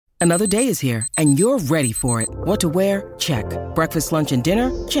Another day is here, and you're ready for it. What to wear? Check. Breakfast, lunch, and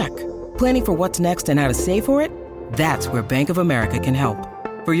dinner? Check. Planning for what's next and how to save for it? That's where Bank of America can help.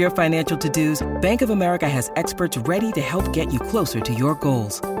 For your financial to-dos, Bank of America has experts ready to help get you closer to your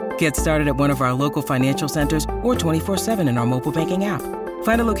goals. Get started at one of our local financial centers or 24/7 in our mobile banking app.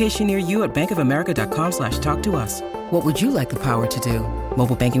 Find a location near you at bankofamerica.com/talktous. What would you like the power to do?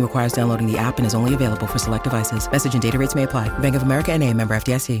 Mobile banking requires downloading the app and is only available for select devices. Message and data rates may apply. Bank of America N.A., member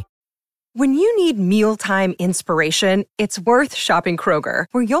FDIC. When you need mealtime inspiration, it's worth shopping Kroger,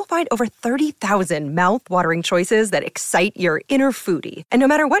 where you'll find over 30,000 mouth-watering choices that excite your inner foodie. And no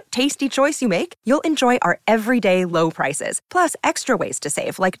matter what tasty choice you make, you'll enjoy our everyday low prices, plus extra ways to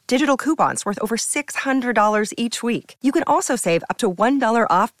save, like digital coupons worth over $600 each week. You can also save up to $1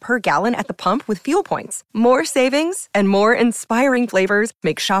 off per gallon at the pump with fuel points. More savings and more inspiring flavors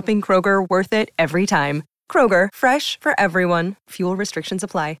make shopping Kroger worth it every time. Kroger, fresh for everyone. Fuel restrictions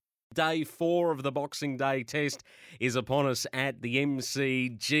apply. Day 4 of the Boxing Day test is upon us at the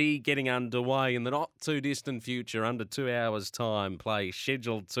MCG, getting underway in the not-too-distant future. Under 2 hours' time, play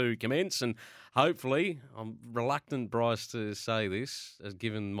scheduled to commence. And hopefully, I'm reluctant, Bryce, to say this,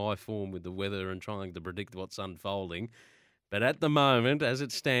 given my form with the weather and trying to predict what's unfolding. But at the moment, as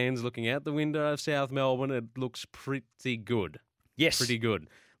it stands, looking out the window of South Melbourne, it looks pretty good. Yes. Pretty good.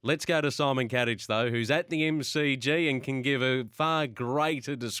 Let's go to Simon Katich, though, who's at the MCG and can give a far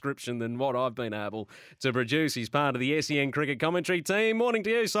greater description than what I've been able to produce. He's part of the SEN cricket commentary team. Morning to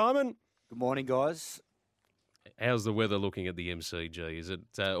you, Simon. Good morning, guys. How's the weather looking at the MCG? Is it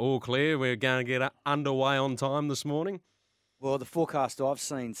all clear? We're going to get underway on time this morning? Well, the forecast I've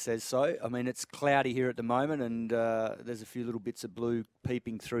seen says so. I mean, it's cloudy here at the moment, and there's a few little bits of blue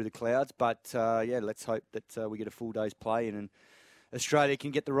peeping through the clouds. But, let's hope that we get a full day's play in and Australia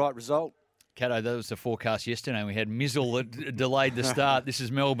can get the right result. Cato, that was the forecast yesterday. We had Mizzle that delayed the start. This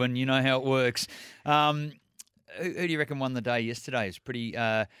is Melbourne. You know how it works. Who do you reckon won the day yesterday? It's pretty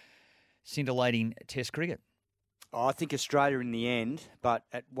scintillating Test cricket. Oh, I think Australia in the end, but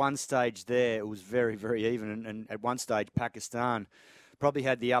at one stage there, it was very, very even. And at one stage, Pakistan probably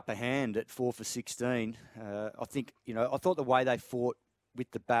had the upper hand at 4 for 16. I think, I thought the way they fought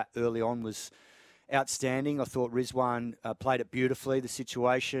with the bat early on was outstanding. I thought Rizwan played it beautifully, the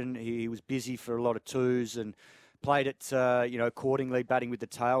situation. He was busy for a lot of twos and played it, accordingly, batting with the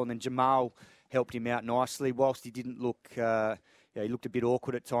tail. And then Jamal helped him out nicely. Whilst he didn't look, he looked a bit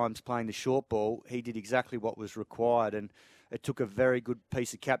awkward at times playing the short ball, he did exactly what was required. And it took a very good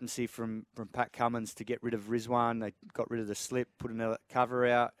piece of captaincy from Pat Cummins to get rid of Rizwan. They got rid of the slip, put another cover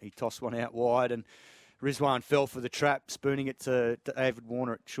out. He tossed one out wide and Rizwan fell for the trap, spooning it to David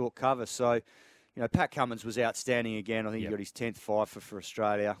Warner at short cover. So, Pat Cummins was outstanding again. I think he got his 10th fifer for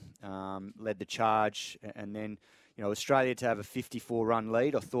Australia, led the charge. And then, Australia to have a 54-run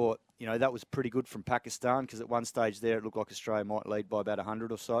lead, I thought, that was pretty good from Pakistan because at one stage there it looked like Australia might lead by about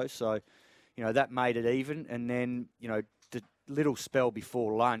 100 or so. So, that made it even. And then, the little spell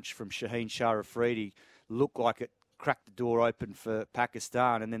before lunch from Shaheen Shah Afridi looked like it cracked the door open for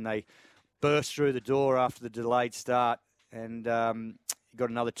Pakistan. And then they burst through the door after the delayed start and got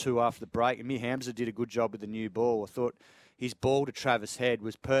another 2 after the break. And Mir Hamza did a good job with the new ball. I thought his ball to Travis Head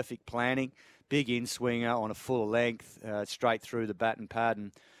was perfect planning, big in-swinger on a full length, straight through the bat and pad,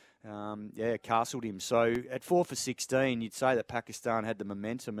 and castled him. So at 4 for 16, you'd say that Pakistan had the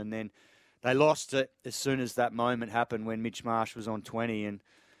momentum, and then they lost it as soon as that moment happened when Mitch Marsh was on 20 and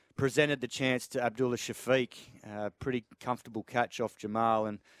presented the chance to Abdullah Shafiq. Pretty comfortable catch off Jamal,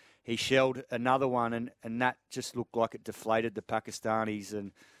 and he shelled another one, and that just looked like it deflated the Pakistanis.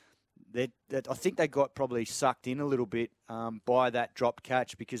 And I think they got probably sucked in a little bit by that dropped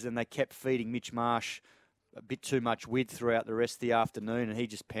catch because then they kept feeding Mitch Marsh a bit too much width throughout the rest of the afternoon, and he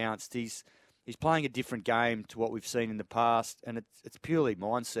just pounced. He's playing a different game to what we've seen in the past, and it's purely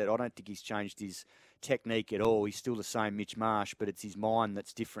mindset. I don't think he's changed his technique at all. He's still the same Mitch Marsh, but it's his mind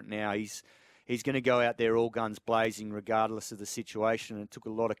that's different now. He's going to go out there all guns blazing regardless of the situation. And it took a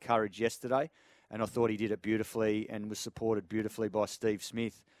lot of courage yesterday, and I thought he did it beautifully and was supported beautifully by Steve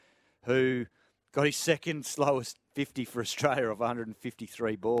Smith, who got his second slowest 50 for Australia of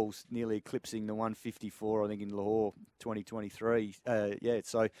 153 balls, nearly eclipsing the 154, I think, in Lahore 2023.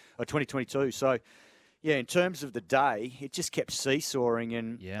 2022. So, in terms of the day, it just kept seesawing,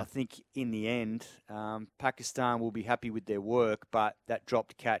 and I think in the end, Pakistan will be happy with their work, but that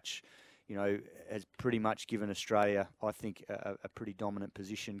dropped catch has pretty much given Australia, I think, a pretty dominant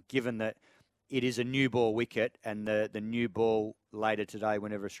position, given that it is a new ball wicket and the new ball later today,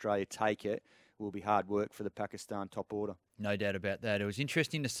 whenever Australia take it, will be hard work for the Pakistan top order. No doubt about that. It was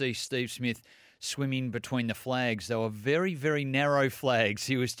interesting to see Steve Smith swimming between the flags. They were very, very narrow flags.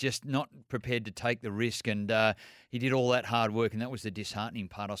 He was just not prepared to take the risk, and he did all that hard work, and that was the disheartening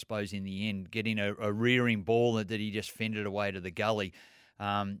part, I suppose, in the end, getting a rearing ball that he just fended away to the gully.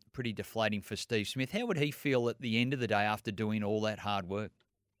 Pretty deflating for Steve Smith. How would he feel at the end of the day after doing all that hard work?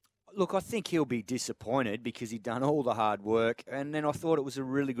 Look, I think he'll be disappointed because he'd done all the hard work, and then I thought it was a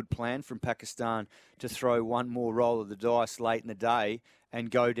really good plan from Pakistan to throw one more roll of the dice late in the day and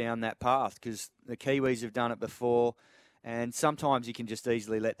go down that path, because the Kiwis have done it before, and sometimes you can just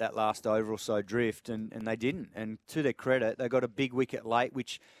easily let that last over or so drift, and they didn't. And to their credit, they got a big wicket late,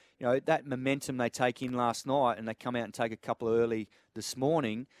 which, that momentum they take in last night, and they come out and take a couple early this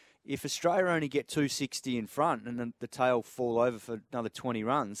morning. If Australia only get 260 in front and then the tail fall over for another 20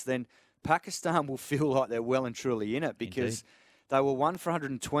 runs, then Pakistan will feel like they're well and truly in it, because they were 1 for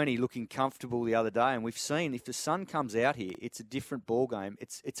 120 looking comfortable the other day. And we've seen if the sun comes out here, it's a different ball game.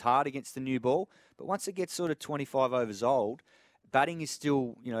 It's hard against the new ball, but once it gets sort of 25 overs old, batting is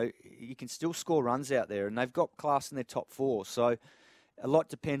still, you can still score runs out there, and they've got class in their top four. So a lot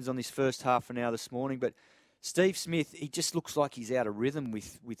depends on this first half an hour this morning, but Steve Smith, he just looks like he's out of rhythm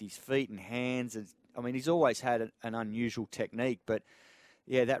with his feet and hands. He's always had an unusual technique, but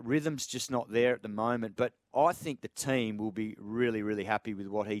yeah, that rhythm's just not there at the moment. But I think the team will be really, really happy with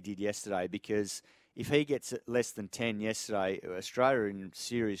what he did yesterday, because if he gets less than 10 yesterday, Australia are in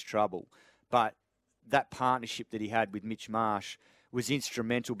serious trouble. But that partnership that he had with Mitch Marsh was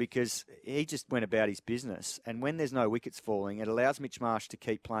instrumental, because he just went about his business. And when there's no wickets falling, it allows Mitch Marsh to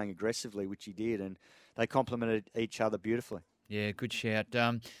keep playing aggressively, which he did, and they complemented each other beautifully. Yeah, good shout.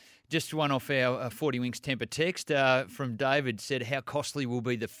 Just one off our 40 Winks temper text from David said, how costly will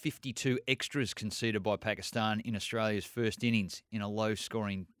be the 52 extras conceded by Pakistan in Australia's first innings in a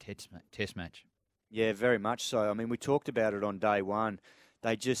low-scoring test match? Yeah, very much so. We talked about it on day one.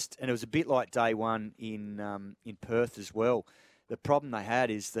 And it was a bit like day one in Perth as well. The problem they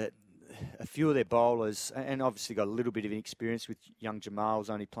had is that a few of their bowlers, and obviously got a little bit of experience with young Jamal's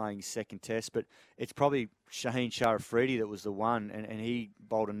only playing his second test, but it's probably Shaheen Sharafredi that was the one, and he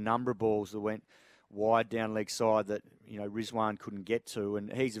bowled a number of balls that went wide down leg side that Rizwan couldn't get to,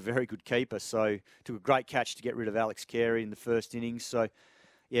 and he's a very good keeper, so took a great catch to get rid of Alex Carey in the first innings. So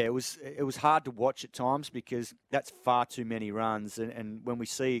yeah, it was hard to watch at times, because that's far too many runs, and when we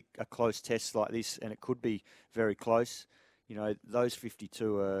see a close test like this, and it could be very close, those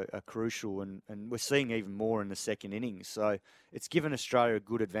 52 are crucial, and we're seeing even more in the second innings. So it's given Australia a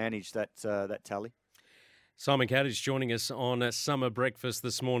good advantage, that tally. Simon Katich joining us on Summer Breakfast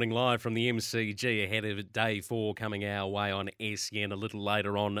this morning, live from the MCG ahead of Day 4 coming our way on SEN a little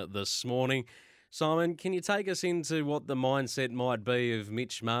later on this morning. Simon, can you take us into what the mindset might be of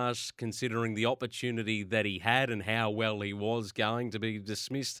Mitch Marsh, considering the opportunity that he had and how well he was going, to be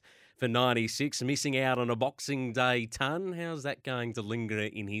dismissed for 96, missing out on a Boxing Day ton? How's that going to linger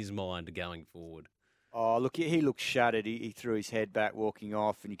in his mind going forward? Oh, look, he looked shattered. He threw his head back walking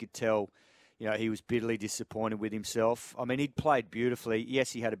off, and you could tell, he was bitterly disappointed with himself. He'd played beautifully.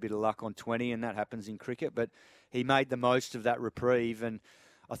 Yes, he had a bit of luck on 20, and that happens in cricket, but he made the most of that reprieve. And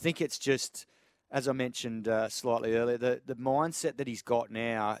I think it's just, as I mentioned slightly earlier, the mindset that he's got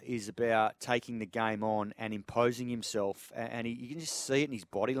now is about taking the game on and imposing himself. And you can just see it in his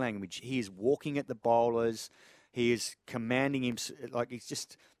body language. He is walking at the bowlers. He is commanding him. Like, he's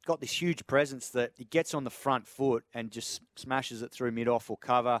just got this huge presence that he gets on the front foot and just smashes it through mid-off or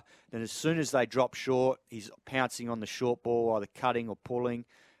cover. Then as soon as they drop short, he's pouncing on the short ball, either cutting or pulling.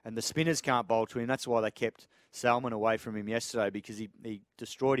 And the spinners can't bowl to him. That's why they kept Salman away from him yesterday, because he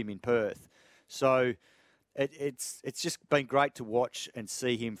destroyed him in Perth. So it's just been great to watch and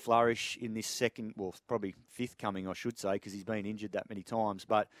see him flourish in this second, well, probably fifth coming, I should say, because he's been injured that many times.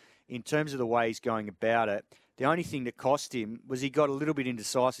 But in terms of the way he's going about it, the only thing that cost him was he got a little bit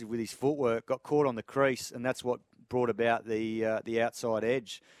indecisive with his footwork, got caught on the crease, and that's what brought about the outside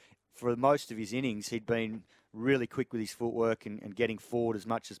edge. For most of his innings, he'd been really quick with his footwork and getting forward as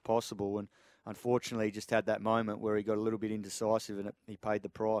much as possible. And unfortunately, he just had that moment where he got a little bit indecisive, and he paid the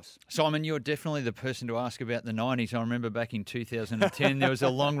price. Simon, you're definitely the person to ask about the 90s. I remember back in 2010, there was a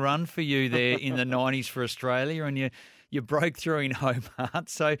long run for you there in the 90s for Australia, and you broke through in home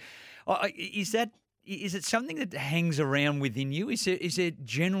hearts. So is it something that hangs around within you? Is it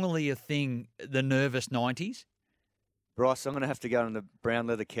generally a thing, the nervous 90s? Bryce, I'm going to have to go on the brown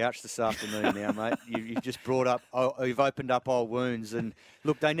leather couch this afternoon now, mate. You've just brought up, you've opened up old wounds. And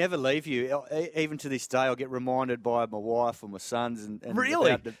look, they never leave you. Even to this day, I'll get reminded by my wife or my sons. And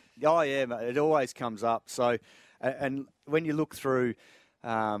really? Oh, yeah, mate. It always comes up. So, and when you look through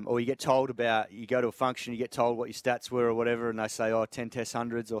or you get told about, you go to a function, you get told what your stats were or whatever, and they say, 10 test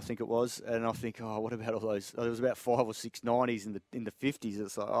hundreds, I think it was. And I think, what about all those? There was about 5 or 6 90s in the 50s.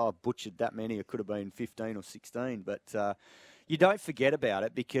 It's like, I butchered that many. It could have been 15 or 16. But you don't forget about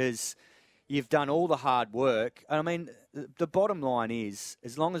it because you've done all the hard work. And I mean, the bottom line is,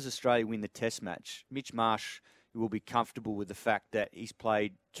 as long as Australia win the test match, Mitch Marsh will be comfortable with the fact that he's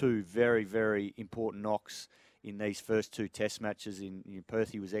played 2 very, very important knocks in these first 2 test matches. In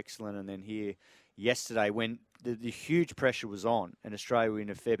Perth, he was excellent. And then here yesterday, when the huge pressure was on and Australia were in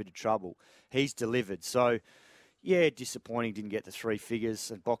a fair bit of trouble, he's delivered. So, yeah, disappointing, didn't get the 3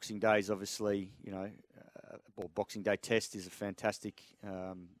 figures. And Boxing Day is obviously, Boxing Day test is a fantastic,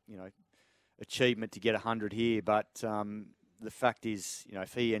 achievement to get 100 here. But the fact is,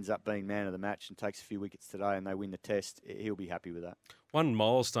 if he ends up being man of the match and takes a few wickets today and they win the test, he'll be happy with that. One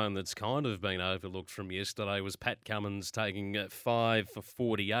milestone that's kind of been overlooked from yesterday was Pat Cummins taking 5 for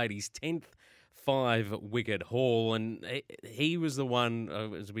 48, his 10th 5-wicket haul, and he was the one,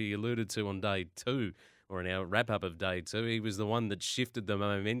 as we alluded to on day 2, or in our wrap-up of day 2, he was the one that shifted the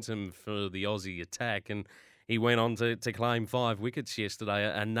momentum for the Aussie attack, and he went on to claim 5 wickets yesterday,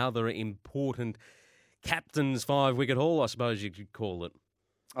 another important captain's 5-wicket haul, I suppose you could call it.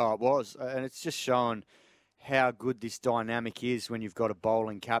 Oh, it was, and it's just shown how good this dynamic is when you've got a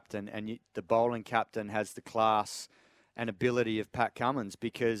bowling captain, and the bowling captain has the class and ability of Pat Cummins,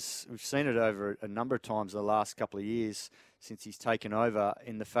 because we've seen it over a number of times in the last couple of years since he's taken over,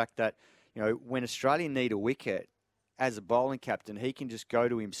 in the fact that, when Australia need a wicket, as a bowling captain, he can just go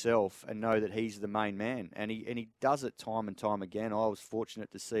to himself and know that he's the main man, and he does it time and time again. I was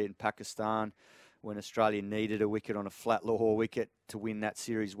fortunate to see it in Pakistan when Australia needed a wicket on a flat Lahore wicket to win that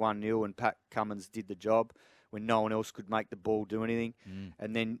series 1-0, and Pat Cummins did the job when no one else could make the ball do anything.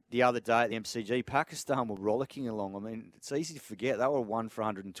 And then the other day at the MCG, Pakistan were rollicking along. I mean, it's easy to forget. They were 1 for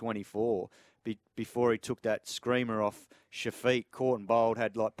 124 before he took that screamer off Shafiq. Caught and bowled,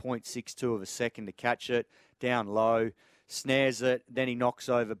 had like 0.62 of a second to catch it, down low, snares it. Then he knocks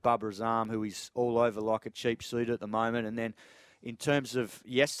over Babar Azam, who is all over like a cheap suit at the moment. And then in terms of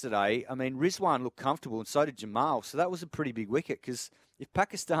yesterday, I mean, Rizwan looked comfortable and so did Jamal. So that was a pretty big wicket, because if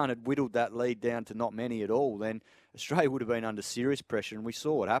Pakistan had whittled that lead down to not many at all, then Australia would have been under serious pressure, and we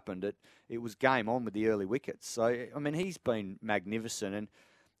saw what happened. It was game on with the early wickets. So, I mean, he's been magnificent, and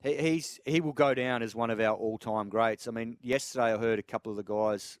he will go down as one of our all-time greats. I mean, yesterday I heard a couple of the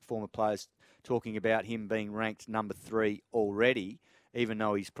guys, former players, talking about him being ranked number 3 already, even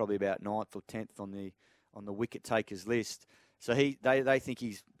though he's probably about 9th or 10th on the wicket takers list. So they think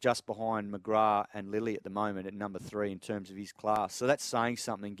he's just behind McGrath and Lilly at the moment at number 3 in terms of his class. So that's saying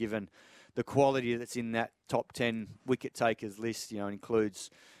something, given the quality that's in that top 10 wicket takers list.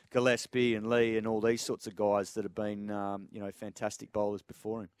 Includes Gillespie and Lee and all these sorts of guys that have been, fantastic bowlers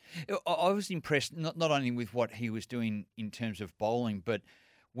before him. I was impressed not only with what he was doing in terms of bowling, but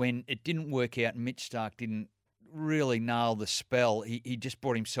when it didn't work out and Mitch Starc didn't really nail the spell, he just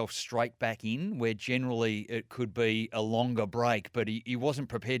brought himself straight back in, where generally it could be a longer break, but he wasn't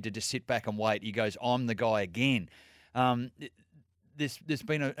prepared to just sit back and wait. He goes, I'm the guy again. There's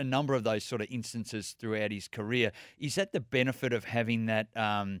been a number of those sort of instances throughout his career. Is that the benefit of having that,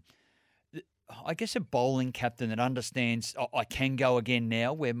 I guess, a bowling captain that understands, I can go again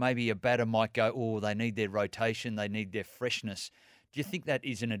now, where maybe a batter might go, they need their rotation, they need their freshness. Do you think that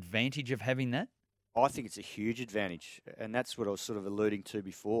is an advantage of having that? I think it's a huge advantage, and that's what I was sort of alluding to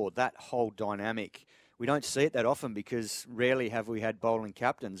before. That whole dynamic, we don't see it that often because rarely have we had bowling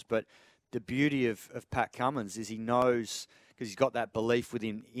captains, but the beauty of Pat Cummins is he knows, because he's got that belief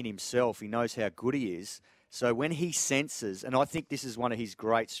within in himself, he knows how good he is. So when he senses, and I think this is one of his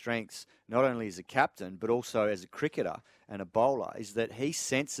great strengths, not only as a captain, but also as a cricketer and a bowler, is that he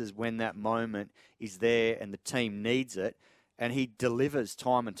senses when that moment is there and the team needs it, and he delivers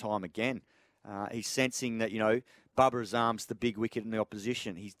time and time again. He's sensing that, Babar Azam's the big wicket in the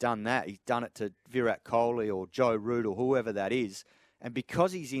opposition. He's done that. He's done it to Virat Kohli or Joe Root or whoever that is. And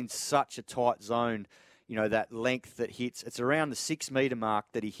because he's in such a tight zone, that length that hits, it's around the 6 metre mark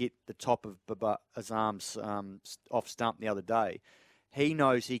that he hit the top of Babar Azam's off stump the other day. He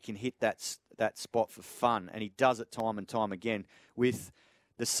knows he can hit that spot for fun, and he does it time and time again with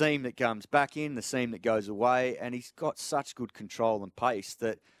the seam that comes back in, the seam that goes away, and he's got such good control and pace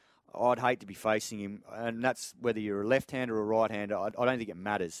that I'd hate to be facing him, and that's whether you're a left-hander or a right-hander. I don't think it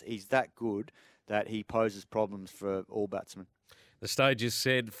matters. He's that good that he poses problems for all batsmen. The stage is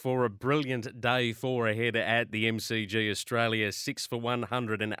set for a brilliant day 4 ahead at the MCG. Australia 6 for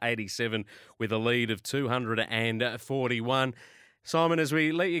 187 with a lead of 241. Simon, as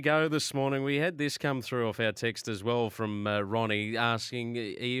we let you go this morning, we had this come through off our text as well from Ronnie asking,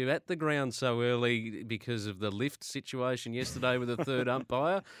 are you at the ground so early because of the lift situation yesterday with the third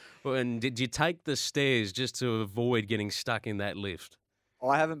umpire? And did you take the stairs just to avoid getting stuck in that lift?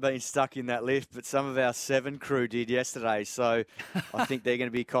 I haven't been stuck in that lift, but some of our 7 crew did yesterday. So I think they're going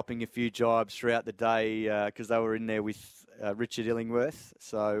to be copping a few jibes throughout the day because they were in there with Richard Illingworth.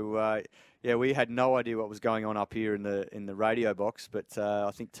 So, yeah, we had no idea what was going on up here in the radio box, but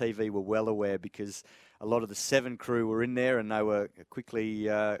I think TV were well aware because a lot of the 7 crew were in there and they were quickly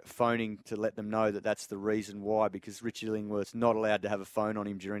phoning to let them know that that's the reason why, because Richard Illingworth's not allowed to have a phone on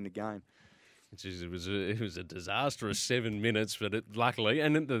him during the game. It was a disastrous 7 minutes, but luckily,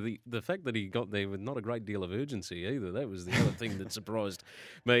 and the fact that he got there with not a great deal of urgency either, that was the other thing that surprised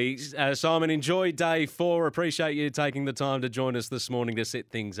me. Simon, enjoy day 4. Appreciate you taking the time to join us this morning to set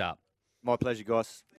things up. My pleasure, guys.